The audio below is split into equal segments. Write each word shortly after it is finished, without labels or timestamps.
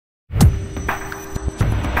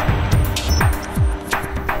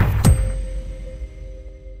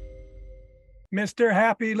Mr.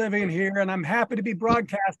 Happy Living here, and I'm happy to be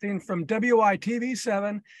broadcasting from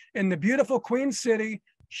WITV7 in the beautiful Queen City,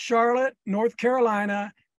 Charlotte, North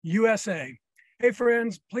Carolina, USA. Hey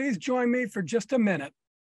friends, please join me for just a minute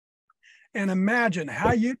and imagine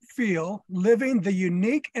how you'd feel living the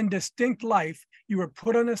unique and distinct life you were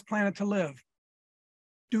put on this planet to live.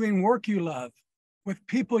 Doing work you love, with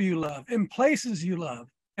people you love, in places you love,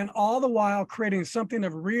 and all the while creating something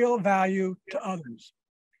of real value to others.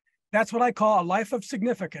 That's what I call a life of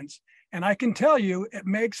significance. And I can tell you, it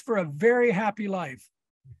makes for a very happy life.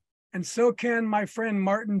 And so can my friend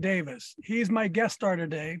Martin Davis. He's my guest star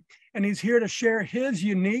today, and he's here to share his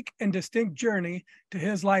unique and distinct journey to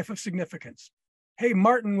his life of significance. Hey,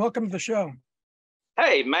 Martin, welcome to the show.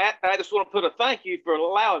 Hey, Matt, I just want to put a thank you for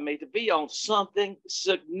allowing me to be on Something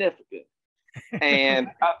Significant. And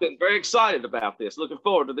I've been very excited about this. Looking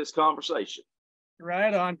forward to this conversation.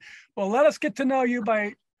 Right on. Well, let us get to know you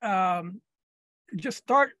by just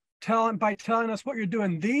start telling us what you're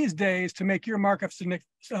doing these days to make your mark of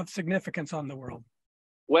significance on the world.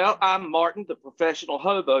 Well, I'm Martin, the professional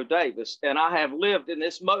hobo Davis, and I have lived in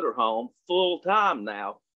this motorhome full time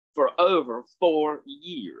now for over 4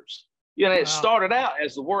 years. You know, it started out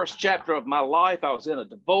as the worst chapter of my life. I was in a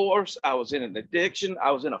divorce, I was in an addiction, I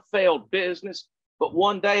was in a failed business, but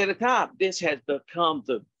one day at a time, this has become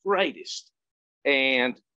the greatest.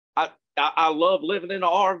 And I love living in an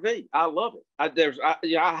RV. I love it.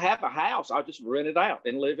 I have a house. I just rent it out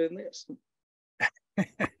and live in this.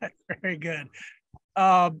 Very good.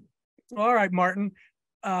 All right, Martin.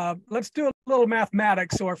 Let's do a little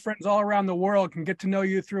mathematics so our friends all around the world can get to know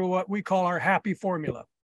you through what we call our happy formula.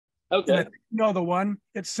 Okay. You know the one.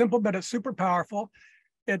 It's simple, but it's super powerful.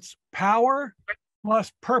 It's power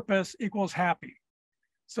plus purpose equals happy.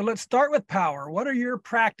 So let's start with power. What are your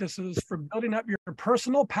practices for building up your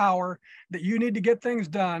personal power that you need to get things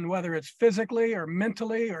done, whether it's physically or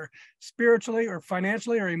mentally or spiritually or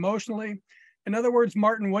financially or emotionally? In other words,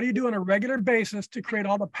 Martin, what do you do on a regular basis to create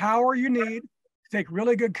all the power you need to take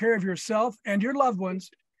really good care of yourself and your loved ones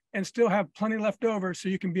and still have plenty left over so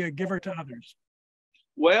you can be a giver to others?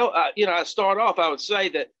 Well, I start off, I would say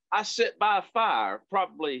that I sit by a fire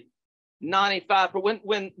probably 95,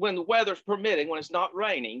 when the weather's permitting, when it's not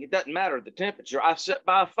raining, it doesn't matter the temperature. I sit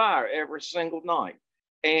by a fire every single night.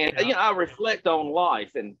 And, I reflect on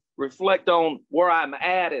life and reflect on where I'm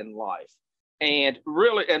at in life and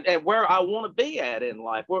really, and where I want to be at in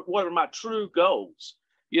life. What are my true goals?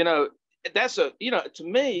 That's to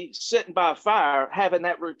me, sitting by a fire, having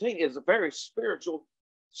that routine is a very spiritual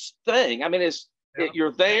thing. I mean,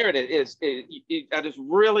 you're there and I just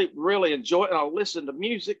really, really enjoy it. And I'll listen to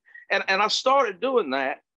music. And I started doing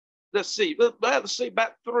that, let's see,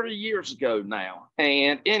 about 3 years ago now.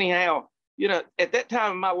 And anyhow, at that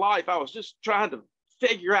time in my life, I was just trying to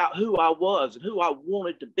figure out who I was and who I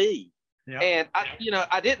wanted to be. Yeah. And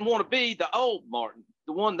I didn't want to be the old Martin,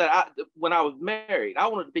 the one that when I was married. I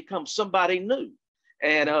wanted to become somebody new.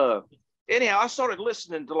 And anyhow, I started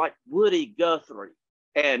listening to like Woody Guthrie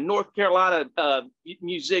and North Carolina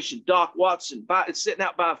musician Doc Watson sitting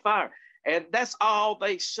out by a fire. And that's all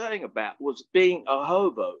they sang about was being a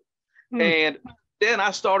hobo. And then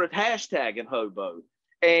I started hashtagging hobo.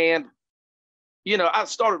 And, I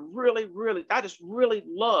started I just really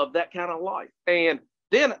loved that kind of life. And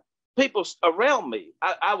then people around me,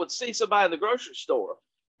 I would see somebody in the grocery store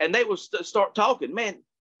and they would start talking, man,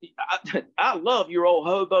 I love your old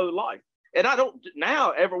hobo life. And I don't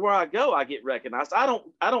now everywhere I go, I get recognized. I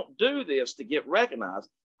don't do this to get recognized.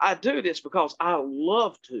 I do this because I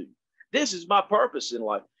love to. This is my purpose in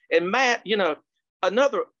life. And Matt,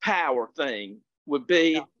 another power thing would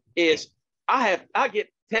be is I get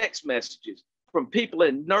text messages from people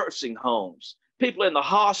in nursing homes, people in the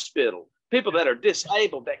hospital, people that are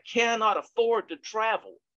disabled that cannot afford to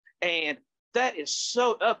travel. And that is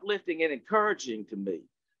so uplifting and encouraging to me.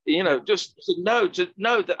 Just to know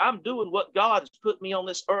that I'm doing what God has put me on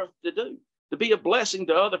this earth to do, to be a blessing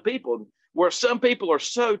to other people, where some people are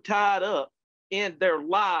so tied up in their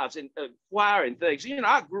lives and acquiring things.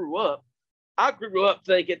 I grew up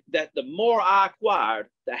thinking that the more I acquired,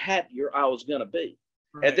 the happier I was going to be.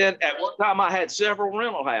 Right. And then at one time I had several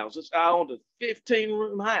rental houses. I owned a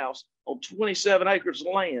 15-room house on 27 acres of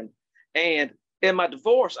land. And in my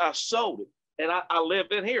divorce, I sold it. And I live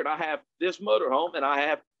in here and I have this motorhome and I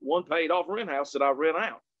have one paid off rent house that I rent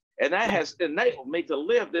out. And that has enabled me to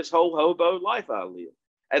live this whole hobo life I live.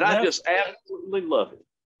 And I just absolutely love it.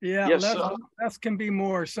 Yeah, yes, less can be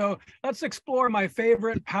more. So let's explore my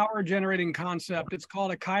favorite power generating concept. It's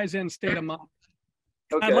called a Kaizen state of mind.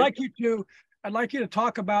 Okay. I'd like you to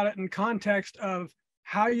talk about it in context of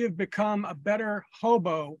how you've become a better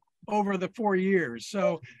hobo over the 4 years.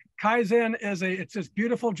 So Kaizen it's this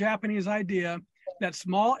beautiful Japanese idea that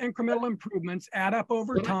small incremental improvements add up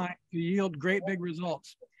over time to yield great big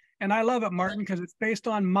results. And I love it, Martin, because it's based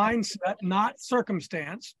on mindset, not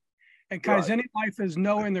circumstance. And Kaizen life is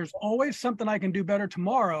knowing there's always something I can do better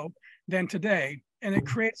tomorrow than today. And it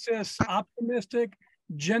creates this optimistic,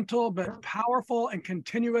 gentle, but powerful and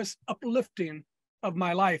continuous uplifting of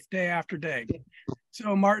my life day after day.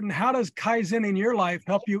 So Martin, how does Kaizen in your life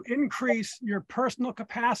help you increase your personal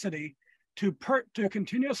capacity to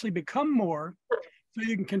continuously become more so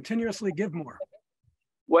you can continuously give more?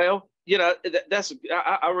 Well, you know,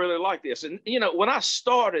 I really like this. And, you know, when I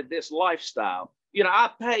started this lifestyle, you know, I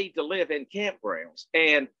paid to live in campgrounds.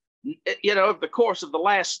 And, you know, over the course of the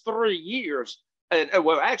last 3 years, and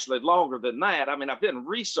well, actually longer than that, I mean, I've been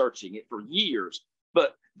researching it for years,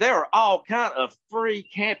 but there are all kind of free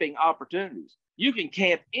camping opportunities. You can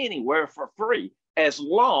camp anywhere for free as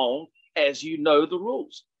long as you know the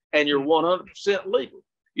rules and you're 100% legal.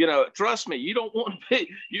 You know, trust me, you don't want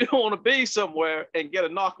to be somewhere and get a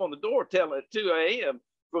knock on the door telling at 2 a.m.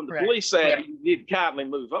 from the police saying you need to kindly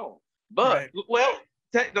move on. But well,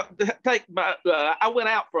 I went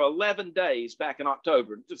out for 11 days back in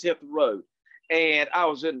October, just hit the road. And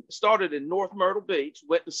I started in North Myrtle Beach,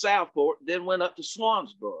 went to Southport, then went up to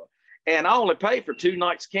Swansboro. And I only paid for 2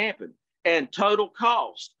 nights camping. And total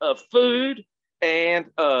cost of food and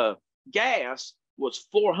gas was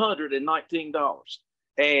 $419.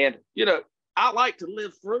 And, you know, I like to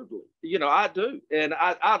live frugally. You know, I do. And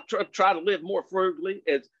I try to live more frugally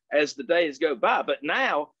as the days go by. But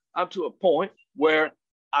now I'm to a point where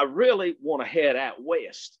I really want to head out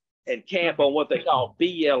west and camp on what they call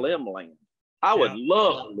BLM land. I would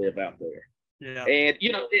love to live out there. Yeah. And,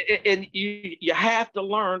 you know, and you have to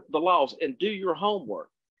learn the laws and do your homework.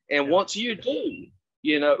 And once you do,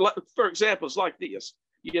 you know, like, for example, it's like this,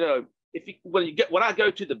 you know, when I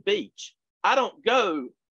go to the beach, I don't go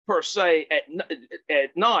per se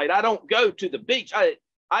at night. I don't go to the beach.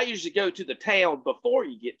 I usually go to the town before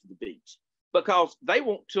you get to the beach because they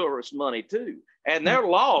want tourist money too. And their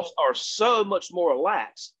laws are so much more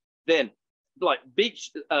lax than like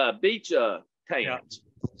beach towns. Yeah.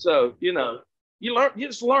 So, you know, you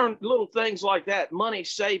just learn little things like that, money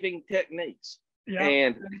saving techniques. Yeah.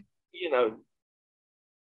 And, you know.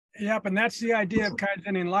 Yep. And that's the idea of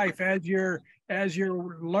Kaizen in life. As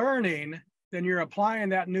you're learning, then you're applying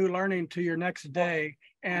that new learning to your next day.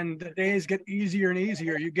 And the days get easier and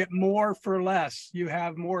easier. You get more for less. You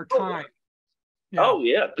have more time. Yeah. Oh,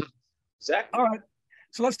 yeah. Exactly. All right.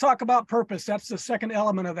 So let's talk about purpose. That's the second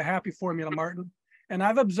element of the happy formula, Martin. And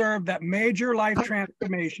I've observed that major life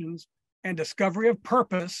transformations and discovery of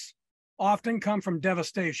purpose often come from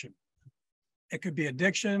devastation. It could be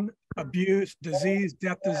addiction, abuse, disease,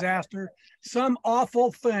 death, disaster. Some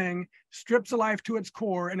awful thing strips a life to its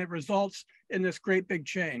core and it results in this great big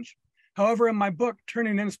change. However, in my book,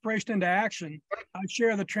 Turning Inspiration into Action, I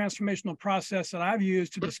share the transformational process that I've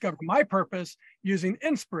used to discover my purpose using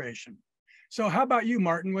inspiration. So how about you,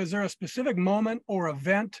 Martin? Was there a specific moment or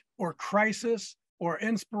event or crisis or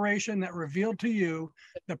inspiration that revealed to you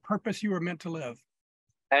the purpose you were meant to live?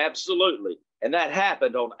 Absolutely. And that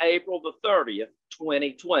happened on April the 30th,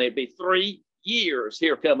 2020. It'd be 3 years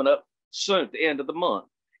here coming up soon at the end of the month.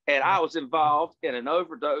 And I was involved in an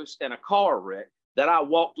overdose and a car wreck that I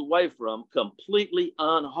walked away from completely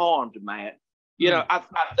unharmed, Matt. You know, I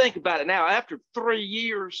think about it now. After 3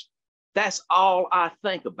 years, that's all I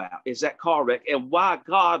think about is that car wreck and why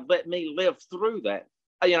God let me live through that.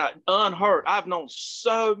 You know, unhurt. I've known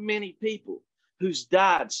so many people who's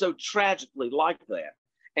died so tragically like that.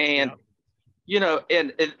 And, you know,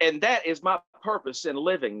 and that is my purpose in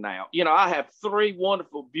living now. You know, I have 3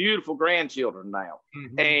 wonderful, beautiful grandchildren now.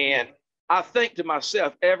 Mm-hmm. And I think to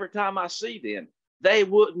myself, every time I see them, they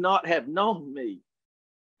would not have known me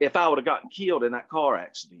if I would have gotten killed in that car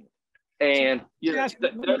accident. And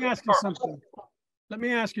let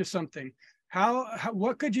me ask you something. How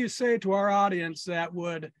what could you say to our audience that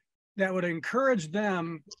would encourage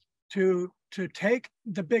them to take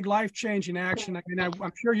the big life-changing action? I mean,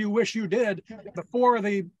 I'm sure you wish you did before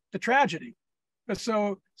the tragedy. But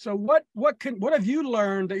so what have you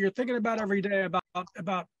learned that you're thinking about every day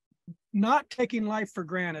about not taking life for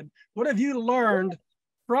granted? What have you learned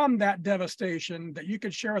from that devastation that you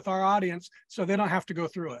could share with our audience so they don't have to go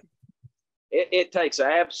through it? It takes an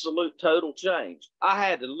absolute total change. I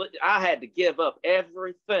had to give up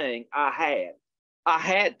everything I had. I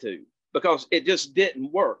had to, because it just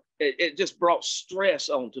didn't work. It just brought stress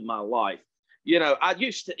onto my life. You know, I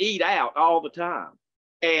used to eat out all the time,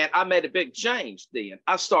 and I made a big change then.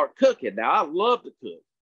 I started cooking. Now I love to cook,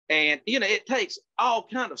 And, it takes all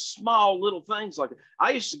kind of small little things like that.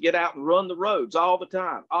 I used to get out and run the roads all the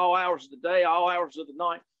time, all hours of the day, all hours of the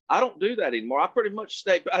night. I don't do that anymore. I pretty much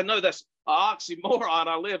stay. I know that's an oxymoron.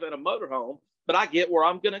 I live in a motorhome, but I get where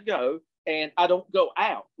I'm going to go, and I don't go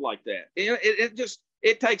out like that.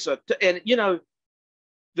 It takes the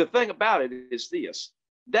thing about it is this.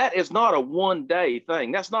 That is not a one-day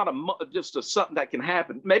thing. That's not something that can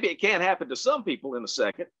happen. Maybe it can happen to some people in a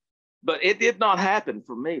second, but it did not happen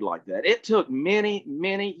for me like that. It took many,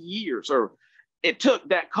 many years, or it took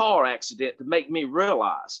that car accident to make me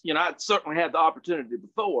realize, I'd certainly had the opportunity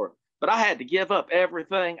before, but I had to give up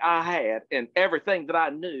everything I had and everything that I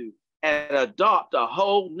knew and adopt a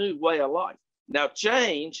whole new way of life. Now,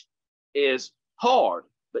 change is hard,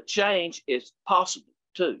 but change is possible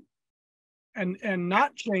too. And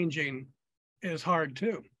not changing is hard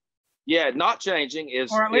too. Yeah, not changing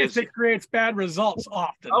is, or at least it creates bad results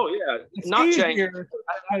often. Oh yeah, it's not easier, changing.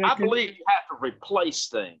 I believe you have to replace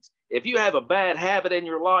things. If you have a bad habit in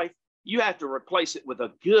your life, you have to replace it with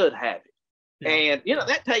a good habit. Yeah. And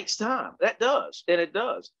that takes time. That does, and it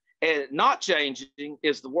does. And not changing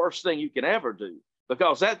is the worst thing you can ever do,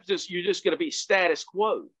 because you're just going to be status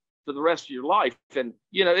quo for the rest of your life. And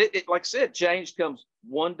it like I said, change comes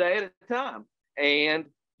one day at a time. And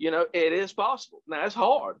it is possible. Now it's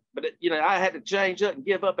hard, but I had to change up and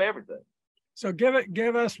give up everything. So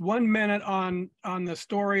give us 1 minute on the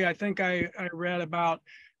story. I think I read about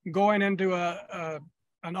going into an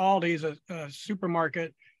Aldi's, a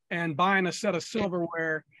supermarket, and buying a set of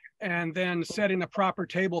silverware, and then setting the proper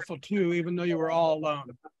table for two, even though you were all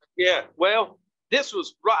alone. Yeah, well, this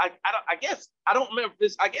was right. I guess I don't remember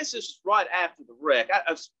this. I guess this was right after the wreck.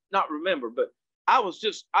 I not remember, but I was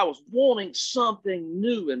wanting something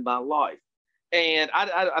new in my life. And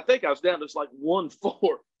I think I was down to just like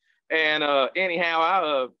 1/4. And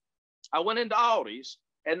anyhow, I went into Aldi's,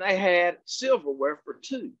 and they had silverware for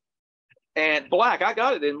two. And black, I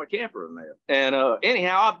got it in my camper in there. And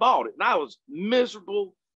anyhow, I bought it, and I was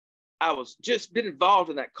miserable. I was just been involved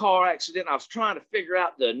in that car accident. I was trying to figure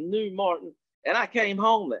out the new Martin. And I came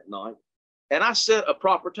home that night, and I set a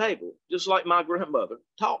proper table, just like my grandmother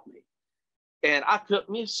taught me. And I cooked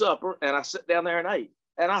me a supper, and I sat down there and ate.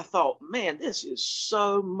 And I thought, man, this is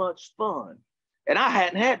so much fun. And I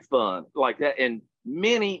hadn't had fun like that in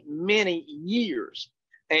many, many years.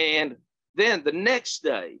 And then the next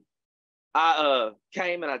day, I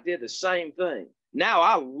came and I did the same thing. Now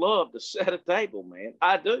I love to set a table, man.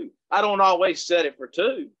 I do. I don't always set it for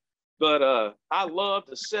two, but I love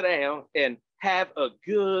to sit down and have a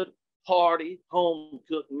good, hearty,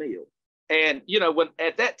 home-cooked meal. And, when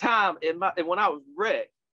at that time, when I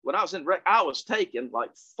was in wreck, I was taking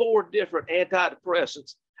like 4 different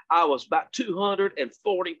antidepressants. I was about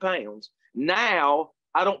 240 pounds. Now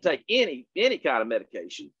I don't take any kind of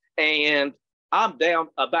medication, and I'm down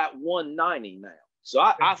about 190 now. So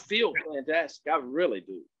I feel fantastic. I really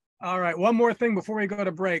do. All right. One more thing before we go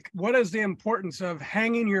to break. What is the importance of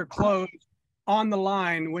hanging your clothes on the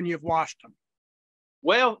line when you've washed them?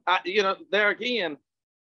 Well, there again,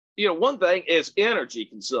 one thing is energy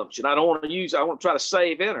consumption. I want to try to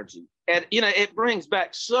save energy. And, it brings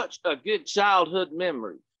back such a good childhood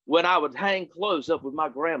memory when I would hang clothes up with my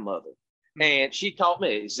grandmother. And she taught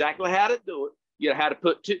me exactly how to do it. How to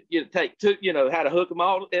put two, take two, how to hook them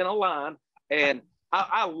all in a line. And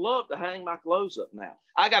I love to hang my clothes up now.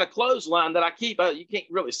 I got a clothesline that I keep. You can't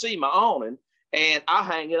really see my awning, and I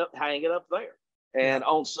hang it up there. And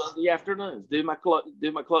on Sunday afternoons, do my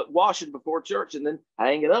washing before church, and then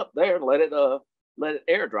hang it up there and let it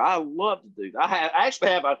air dry. I love to do that. I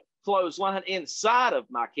actually have a clothesline inside of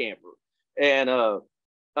my camper, and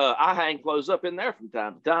I hang clothes up in there from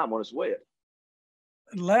time to time when it's wet.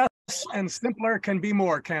 Less and simpler can be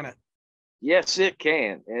more, can it? Yes, it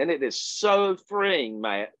can, and it is so freeing,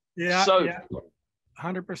 Matt. Yeah, so yeah.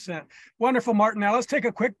 100%. Wonderful, Martin. Now let's take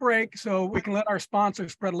a quick break so we can let our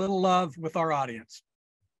sponsors spread a little love with our audience.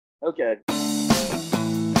 Okay.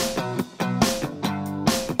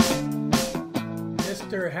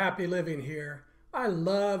 Mr. Happy Living here. I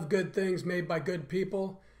love good things made by good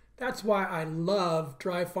people. That's why I love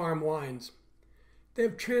Dry Farm wines.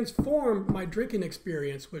 They've transformed my drinking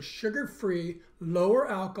experience with sugar-free, lower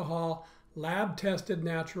alcohol, lab-tested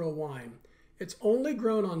natural wine. It's only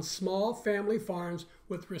grown on small family farms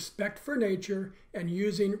with respect for nature and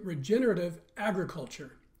using regenerative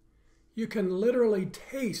agriculture. You can literally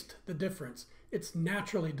taste the difference. It's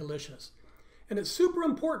naturally delicious. And it's super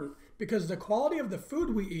important because the quality of the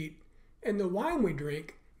food we eat and the wine we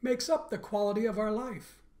drink makes up the quality of our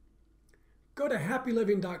life. Go to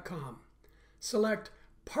happyliving.com. Select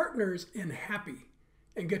Partners in Happy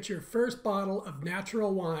and get your first bottle of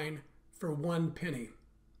natural wine for 1 penny.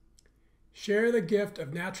 Share the gift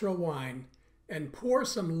of natural wine and pour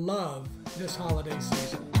some love this holiday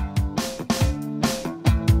season.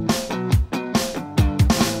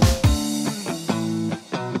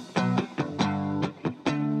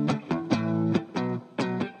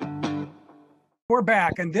 We're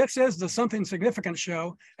back, and this is the Something Significant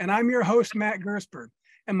Show, and I'm your host, Matt Gersberg.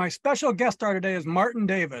 And my special guest star today is Martin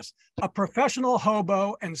Davis, a professional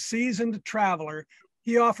hobo and seasoned traveler.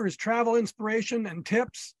 He offers travel inspiration and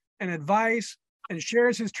tips and advice and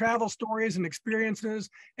shares his travel stories and experiences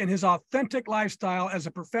and his authentic lifestyle as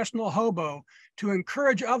a professional hobo to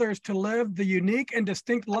encourage others to live the unique and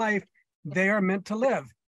distinct life they are meant to live.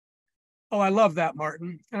 Oh, I love that,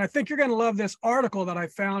 Martin. And I think you're going to love this article that I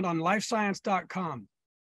found on lifescience.com.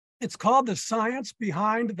 It's called The Science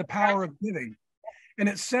Behind the Power of Giving. And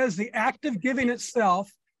it says the act of giving itself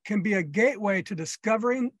can be a gateway to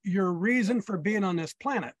discovering your reason for being on this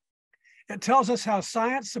planet. It tells us how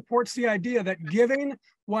science supports the idea that giving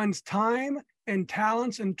one's time and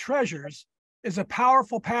talents and treasures is a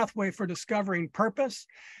powerful pathway for discovering purpose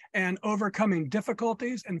and overcoming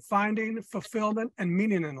difficulties and finding fulfillment and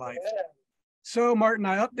meaning in life. So, Martin,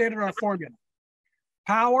 I updated our formula.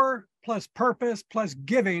 Power plus purpose plus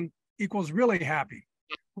giving equals really happy.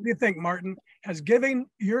 What do you think, Martin? Has giving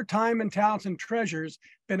your time and talents and treasures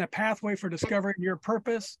been a pathway for discovering your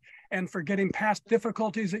purpose and for getting past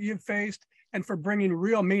difficulties that you've faced and for bringing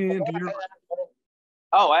real meaning into your life?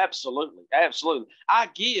 Oh, absolutely. Absolutely. I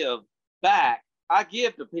give back. I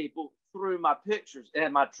give to people through my pictures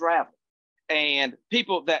and my travel. And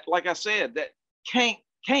people that, like I said, that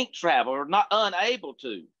can't travel or not unable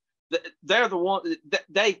to, they're the one that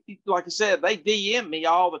they, like I said, they DM me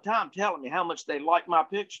all the time telling me how much they like my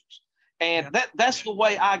pictures. And that's the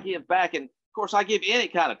way I give back. And of course, I give any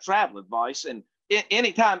kind of travel advice. And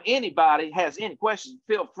anytime anybody has any questions,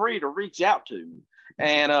 feel free to reach out to me.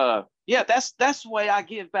 And that's the way I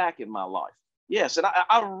give back in my life. Yes, and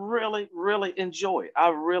I really, really enjoy it. I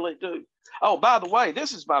really do. Oh, by the way,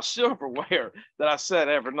 this is my silverware that I set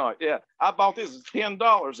every night. Yeah, I bought this at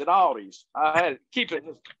 $10 at Aldi's. I had to keep it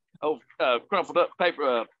in this crumpled up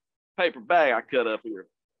paper bag I cut up here.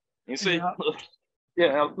 You see?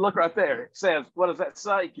 Yeah, look right there. It says, what does that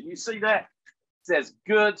say? Can you see that? It says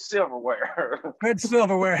good silverware. Good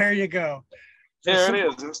silverware. Here you go. There it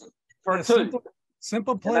is. It's for two.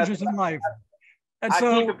 Simple pleasures in life. And I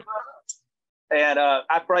so, keep it, and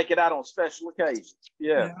I break it out on special occasions.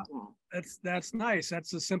 Yeah. That's nice.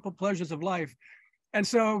 That's the simple pleasures of life. And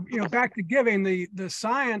so, back to giving, the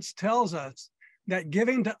science tells us that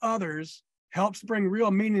giving to others helps bring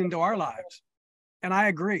real meaning into our lives. And I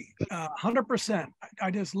agree, 100%.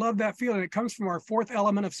 I just love that feeling. It comes from our fourth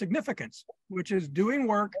element of significance, which is doing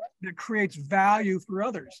work that creates value for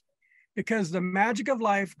others. Because the magic of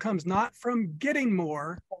life comes not from getting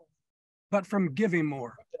more, but from giving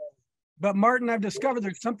more. But Martin, I've discovered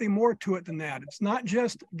there's something more to it than that. It's not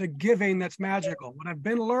just the giving that's magical. What I've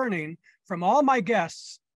been learning from all my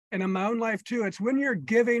guests and in my own life too, it's when you're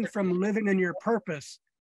giving from living in your purpose,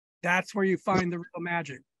 that's where you find the real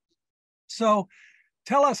magic. So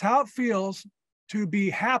tell us how it feels to be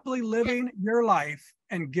happily living your life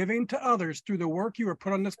and giving to others through the work you were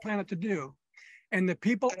put on this planet to do. And the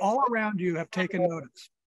people all around you have taken notice.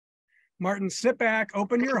 Martin, sit back,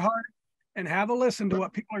 open your heart, and have a listen to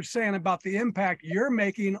what people are saying about the impact you're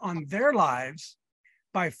making on their lives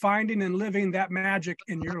by finding and living that magic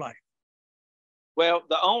in your life. Well,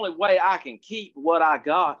 the only way I can keep what I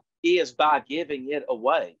got is by giving it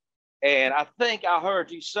away. And I think I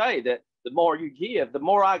heard you say that the more you give, the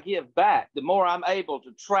more I give back, the more I'm able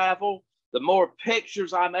to travel, the more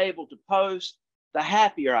pictures I'm able to post, the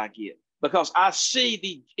happier I get, because I see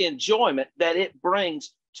the enjoyment that it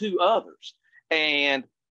brings to others. And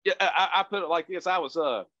I put it like this. I was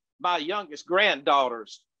my youngest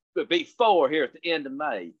granddaughter's would be 4 here at the end of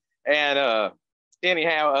May. And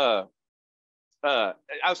anyhow, I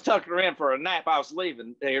was tucking her in for a nap. I was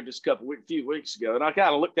leaving here just a few weeks ago. And I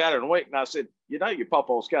kind of looked at her and winked and I said, you know, your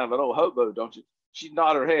papa's kind of an old hobo, don't you? She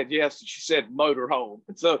nodded her head, yes. And she said, motor home.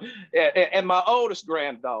 And so, and my oldest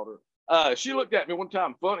granddaughter, she looked at me one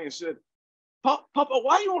time funny and said, Papa,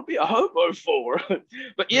 why do you want to be a hobo for?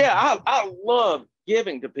 But yeah, I love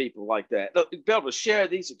giving to people like that, to be able to share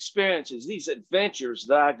these experiences, these adventures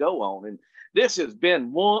that I go on. And this has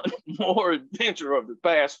been one more adventure of the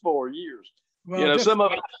past 4 years. Well, some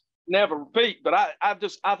of it never repeat, but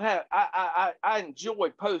I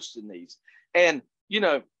enjoy posting these. And,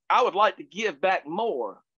 I would like to give back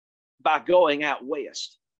more by going out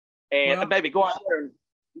west and maybe go out there and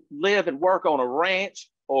live and work on a ranch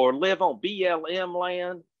or live on BLM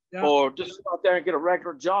land, or just go out there and get a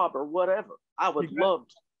regular job or whatever. I would love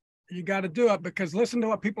to. You got to do it, because listen to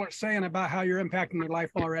what people are saying about how you're impacting their life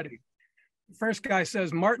already. The first guy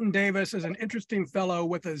says, Martin Davis is an interesting fellow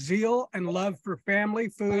with a zeal and love for family,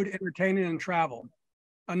 food, entertaining, and travel.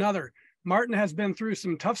 Another, Martin has been through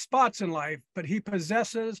some tough spots in life, but he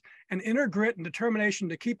possesses an inner grit and determination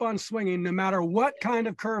to keep on swinging no matter what kind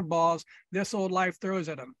of curveballs this old life throws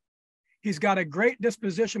at him. He's got a great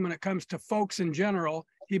disposition when it comes to folks in general.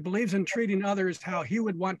 He believes in treating others how he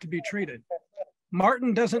would want to be treated.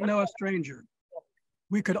 Martin doesn't know a stranger.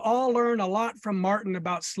 We could all learn a lot from Martin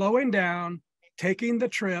about slowing down, taking the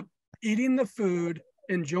trip, eating the food,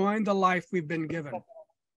 enjoying the life we've been given.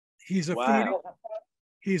 He's a foodie.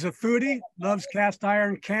 He's a foodie, loves cast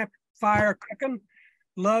iron campfire cooking,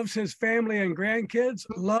 loves his family and grandkids,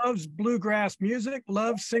 loves bluegrass music,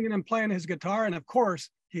 loves singing and playing his guitar, and of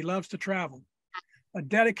course, he loves to travel. A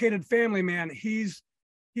dedicated family man, he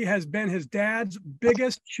has been his dad's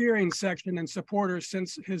biggest cheering section and supporter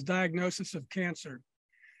since his diagnosis of cancer.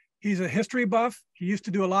 He's a history buff. He used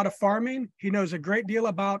to do a lot of farming. He knows a great deal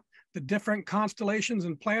about the different constellations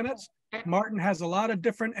and planets. Martin has a lot of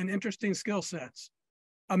different and interesting skill sets.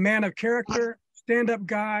 A man of character, stand-up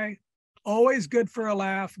guy, always good for a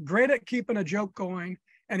laugh, great at keeping a joke going,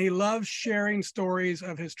 and he loves sharing stories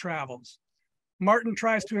of his travels. Martin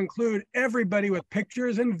tries to include everybody with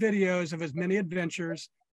pictures and videos of his many adventures.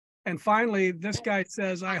 And finally, this guy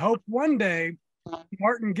says, I hope one day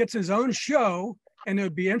Martin gets his own show and it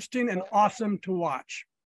would be interesting and awesome to watch.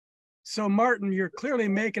 So Martin, you're clearly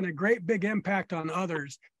making a great big impact on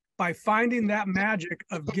others by finding that magic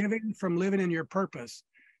of giving from living in your purpose.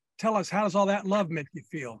 Tell us, how does all that love make you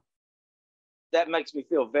feel? That makes me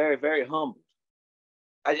feel very, very humbled.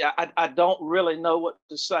 I don't really know what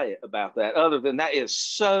to say about that, other than that is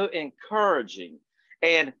so encouraging.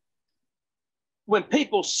 And when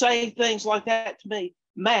people say things like that to me,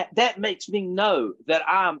 Matt, that makes me know that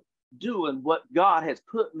I'm doing what God has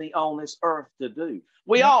put me on this earth to do.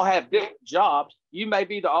 We all have different jobs. You may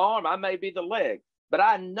be the arm, I may be the leg, but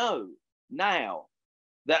I know now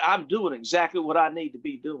that I'm doing exactly what I need to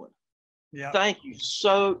be doing. Yeah. Thank you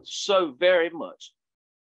so very much.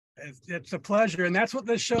 It's a pleasure. And that's what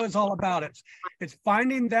this show is all about. It's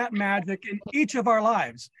finding that magic in each of our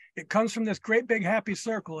lives. It comes from this great big happy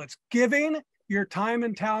circle. It's giving your time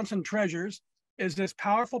and talents and treasures is this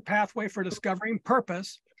powerful pathway for discovering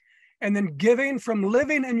purpose. And then giving from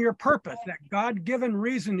living in your purpose, that God-given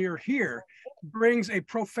reason you're here, brings a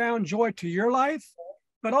profound joy to your life,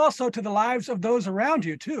 but also to the lives of those around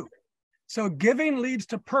you too. So giving leads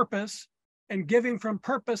to purpose, and giving from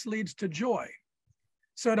purpose leads to joy.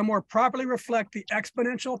 So to more properly reflect the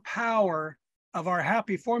exponential power of our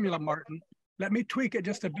happy formula, Martin, let me tweak it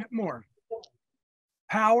just a bit more.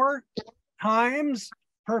 Power times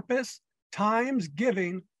purpose times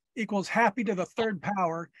giving equals happy to the third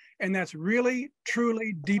power, and that's really,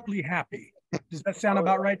 truly, deeply happy. Does that sound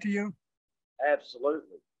about right to you?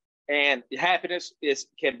 Absolutely. And happiness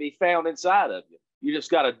can be found inside of you. You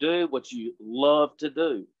just got to do what you love to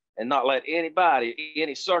do and not let anybody,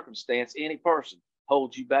 any circumstance, any person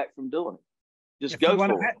hold you back from doing it. Just go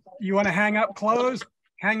for it. You want to hang up clothes?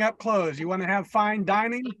 Hang up clothes. You want to have fine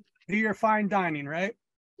dining? Do your fine dining, right?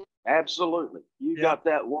 Absolutely. You got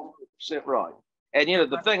that 100% right. And you know,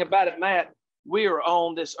 the thing about it, Matt, we are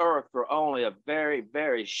on this earth for only a very,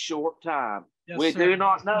 very short time. Yes, we do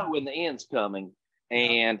not know when the end's coming.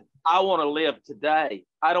 And I want to live today.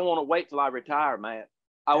 I don't want to wait till I retire, Matt.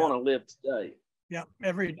 I want to live today. Yeah,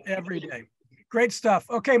 every day. Great stuff.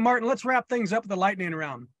 Okay, Martin, let's wrap things up with the lightning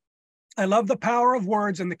round. I love the power of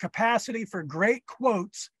words and the capacity for great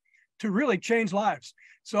quotes to really change lives.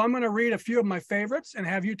 So I'm going to read a few of my favorites and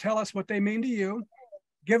have you tell us what they mean to you.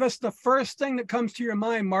 Give us the first thing that comes to your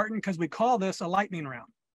mind, Martin, because we call this a lightning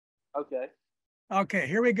round. Okay. Okay,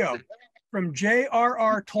 here we go. From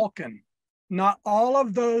J.R.R. Tolkien. Not all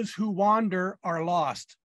of those who wander are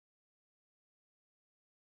lost.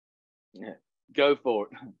 Yeah, go for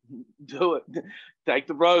it. Do it. Take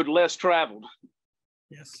the road less traveled.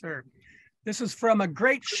 Yes, sir. This is from a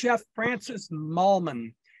great chef, Francis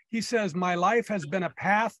Mallmann. He says, my life has been a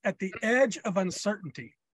path at the edge of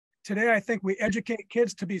uncertainty. Today, I think we educate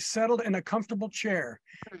kids to be settled in a comfortable chair.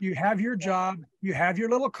 You have your job, you have your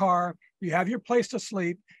little car, you have your place to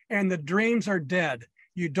sleep, and the dreams are dead.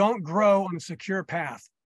 You don't grow on a secure path.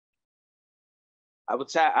 I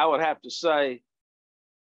would have to say,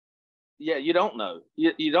 yeah, you don't know.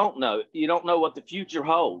 You don't know. You don't know what the future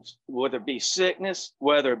holds, whether it be sickness,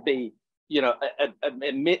 whether it be, you know,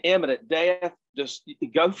 an imminent death. Just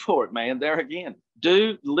go for it, man. There again,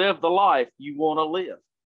 live the life you want to live.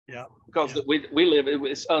 Yeah. Because we live,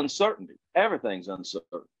 it's uncertainty. Everything's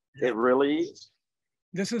uncertain. Yeah. It really is.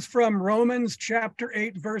 This is from Romans chapter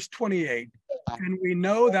 8, verse 28. And we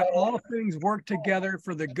know that all things work together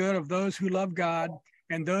for the good of those who love God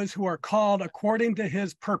and those who are called according to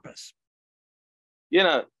his purpose. You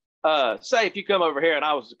know, say if you come over here and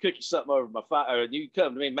I was to cook you something over my fire, and you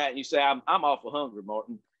come to me, Matt, and you say, I'm awful hungry,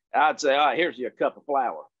 Martin. I'd say, all right, here's you a cup of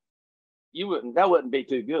flour. That wouldn't be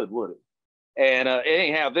too good, would it? And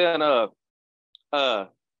anyhow, then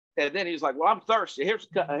and then he was like, well, I'm thirsty. Here's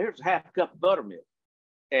half a cup of buttermilk.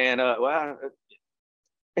 And well,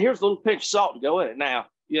 here's a little pinch of salt to go in it. Now,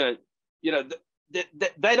 they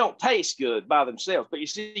don't taste good by themselves, but you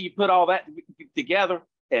see, you put all that together,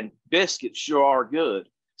 and biscuits sure are good.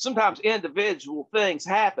 Sometimes individual things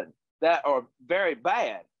happen that are very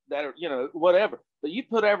bad, that are, whatever, but you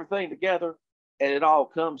put everything together and it all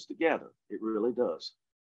comes together. It really does.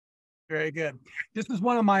 Very good. This is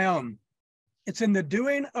one of my own. It's in the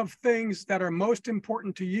doing of things that are most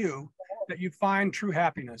important to you that you find true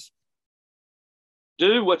happiness.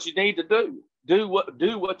 Do what you need to do. Do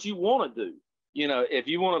what you want to do. If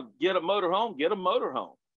you want to get a motorhome, get a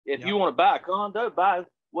motorhome. If you want to buy a condo, buy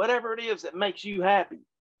whatever it is that makes you happy.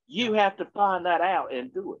 You have to find that out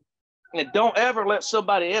and do it. And don't ever let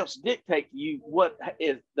somebody else dictate to you what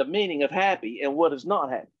is the meaning of happy and what is not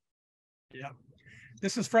happy. Yeah.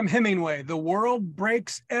 This is from Hemingway. The world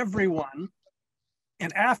breaks everyone,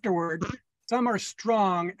 and afterward, some are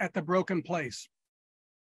strong at the broken place.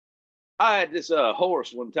 I had this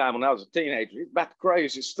horse one time when I was a teenager. He's about the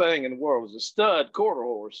craziest thing in the world. It was a stud quarter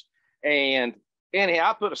horse. And anyhow,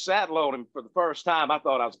 I put a saddle on him for the first time. I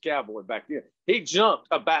thought I was a cowboy back then. He jumped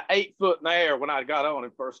about 8 foot in the air when I got on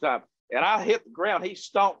him first time. And I hit the ground. He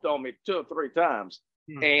stomped on me 2 or 3 times.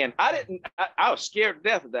 And I was scared to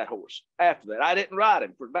death of that horse after that. I didn't ride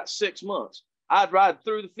him for about 6 months. I'd ride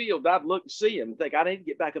through the field. I'd look and see him and think, I need to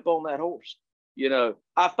get back up on that horse. I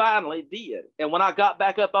finally did. And when I got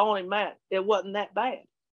back up on him, Matt, it wasn't that bad.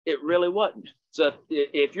 It really wasn't. So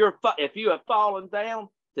if you have fallen down,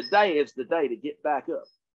 today is the day to get back up.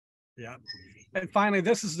 Yeah. And finally,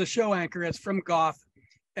 this is the show anchor. It's from Goff.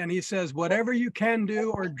 And he says, whatever you can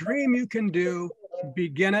do or dream you can do,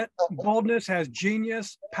 begin it. Boldness has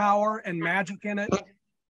genius, power, and magic in it.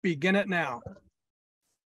 Begin it now.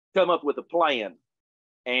 Come up with a plan,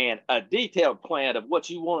 and a detailed plan of what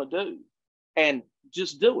you want to do, and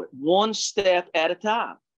just do it one step at a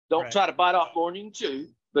time. Don't try to bite off more than you can chew,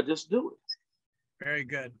 but just do it. Very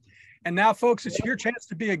good. And now, folks, it's your chance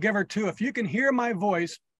to be a giver too. If you can hear my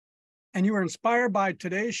voice and you were inspired by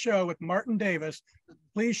today's show with Martin Davis,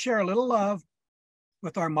 please share a little love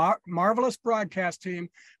with our marvelous broadcast team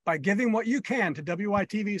by giving what you can to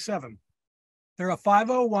WITV7. They're a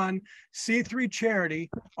 501c3 charity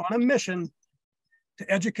on a mission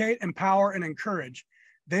to educate, empower, and encourage.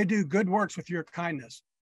 They do good works with your kindness.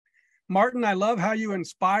 Martin, I love how you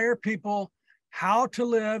inspire people how to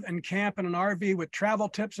live and camp in an RV with travel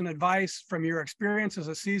tips and advice from your experience as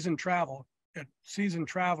a seasoned traveler.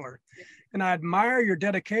 And I admire your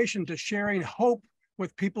dedication to sharing hope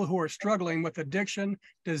with people who are struggling with addiction,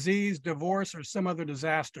 disease, divorce, or some other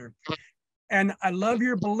disaster. And I love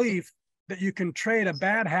your belief that you can trade a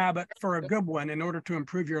bad habit for a good one in order to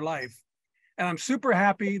improve your life. And I'm super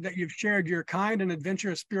happy that you've shared your kind and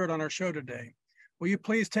adventurous spirit on our show today. Will you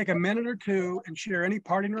please take a minute or two and share any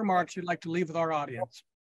parting remarks you'd like to leave with our audience?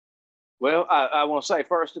 Well, I want to say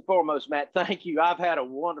first and foremost, Matt, thank you. I've had a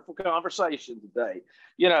wonderful conversation today.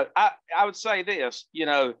 I would say this,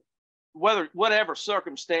 whatever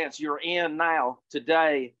circumstance you're in now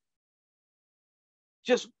today,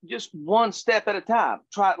 just one step at a time.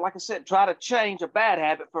 Try to change a bad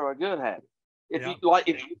habit for a good habit. If you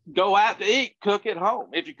go out to eat, cook at home.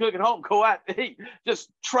 If you cook at home, go out to eat.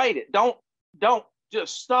 Just trade it. Don't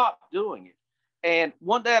just stop doing it. And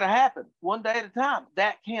one day it'll happen, one day at a time.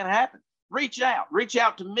 That can happen. Reach out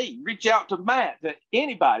to me, reach out to Matt, to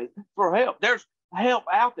anybody for help. There's help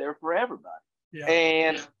out there for everybody. Yeah.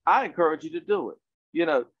 And I encourage you to do it.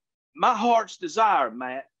 My heart's desire,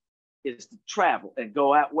 Matt, is to travel and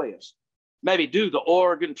go out west. Maybe do the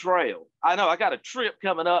Oregon Trail. I know I got a trip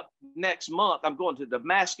coming up next month. I'm going to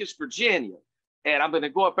Damascus, Virginia, and I'm going to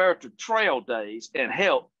go up there to trail days and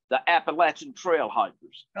help the Appalachian Trail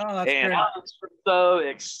hikers. Oh, that's great. I'm so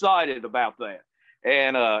excited about that.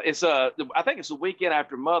 And I think it's the weekend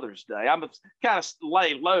after Mother's Day. I'm kind of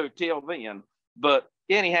lay low till then. But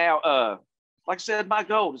anyhow, like I said, my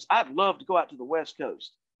goal is I'd love to go out to the West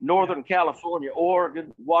Coast, Northern California,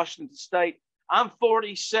 Oregon, Washington State. I'm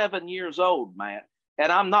 47 years old, Matt,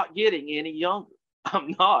 and I'm not getting any younger.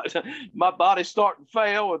 I'm not. My body's starting to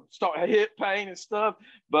fail and start hip pain and stuff.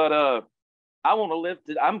 But I want to live.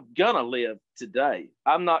 I'm gonna live today.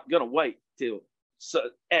 I'm not gonna wait till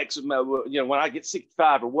X amount, when I get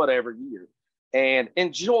 65 or whatever year, and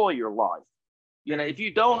enjoy your life. If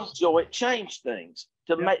you don't enjoy it, change things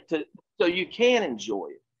so you can enjoy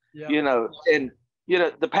it. And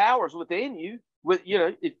the power's within you.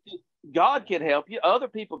 God can help you, other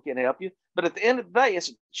people can help you, but at the end of the day, it's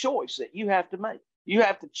a choice that you have to make. You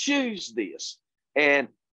have to choose this. And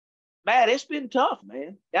man, it's been tough,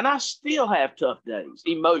 man. And I still have tough days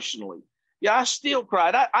emotionally. Yeah, I still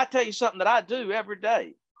cried. I tell you something that I do every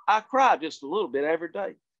day. I cry just a little bit every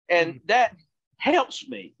day. And that helps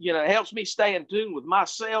me, helps me stay in tune with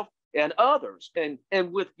myself and others and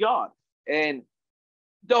with God. And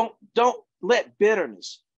don't let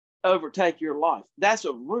bitterness overtake your life. That's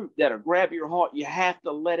a root that'll grab your heart. You have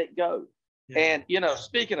to let it go. Yeah. And,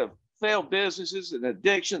 speaking of failed businesses and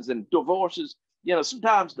addictions and divorces,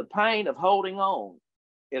 sometimes the pain of holding on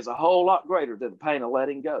is a whole lot greater than the pain of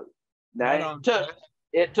letting go. Now,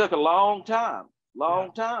 it took a long time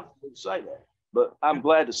for me to say that, but I'm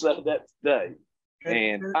glad to say that today.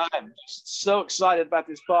 And I'm just so excited about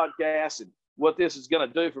this podcast and what this is going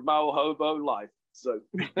to do for my old hobo life. So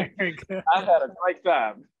I've had a great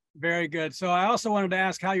time. Very good. So I also wanted to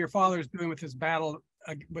ask how your father's doing with his battle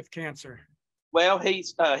with cancer. Well, he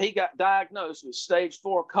got diagnosed with stage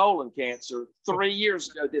 4 colon cancer 3 years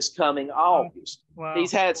ago this coming August. Wow.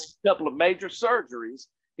 He's had a couple of major surgeries.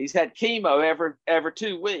 He's had chemo every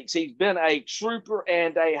 2 weeks. He's been a trooper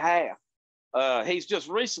and a half. He's just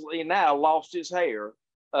recently now lost his hair.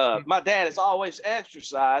 My dad has always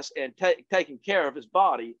exercised and taken care of his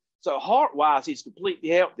body. So heart-wise, he's completely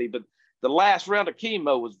healthy. But the last round of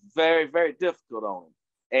chemo was very, very difficult on him.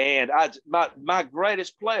 And my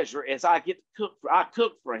greatest pleasure is I cook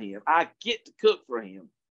for him. I get to cook for him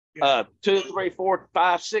 2, 3, 4,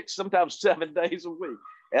 5, 6, sometimes 7 days a week.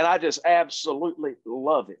 And I just absolutely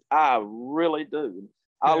love it. I really do.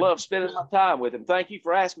 I love spending my time with him. Thank you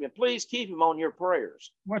for asking me. Please keep him on your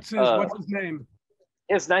prayers. What's his name?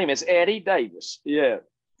 His name is Eddie Davis. Yeah.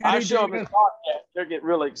 I show him his podcast. They'll get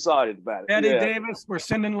really excited about it. Eddie Davis, we're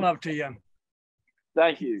sending love to you.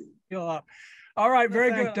 Thank you. All right,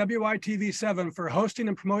 very good. WITV7 for hosting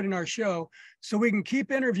and promoting our show so we can keep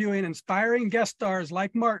interviewing inspiring guest stars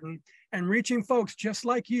like Martin and reaching folks just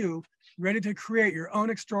like you ready to create your own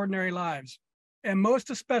extraordinary lives. And most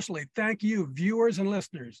especially, thank you, viewers and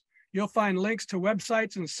listeners. You'll find links to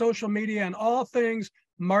websites and social media and all things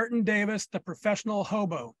Martin Davis, the professional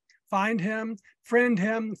hobo. Find him, friend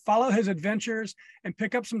him, follow his adventures, and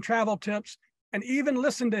pick up some travel tips, and even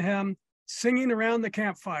listen to him singing around the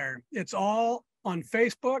campfire. It's all on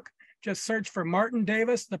Facebook. Just search for Martin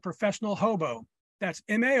Davis, the professional hobo. That's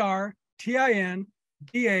MartinDavis,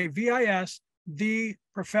 the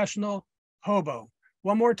professional hobo.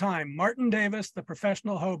 One more time, Martin Davis, the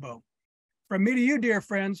professional hobo. From me to you, dear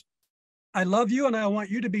friends, I love you and I want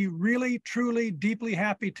you to be really, truly, deeply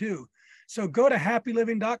happy too. So go to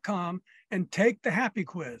happyliving.com and take the happy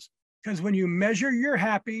quiz, because when you measure your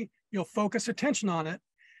happy, you'll focus attention on it,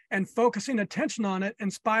 and focusing attention on it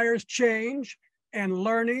inspires change and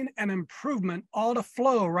learning and improvement all to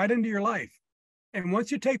flow right into your life. And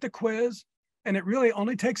once you take the quiz, and it really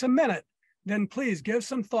only takes a minute, then please give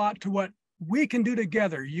some thought to what we can do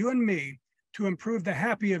together, you and me, to improve the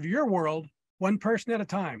happy of your world, one person at a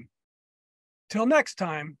time. Till next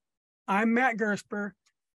time, I'm Matt Gersper.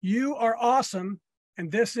 You are awesome,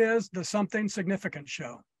 and this is the Something Significant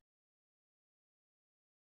Show.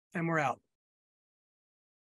 And we're out.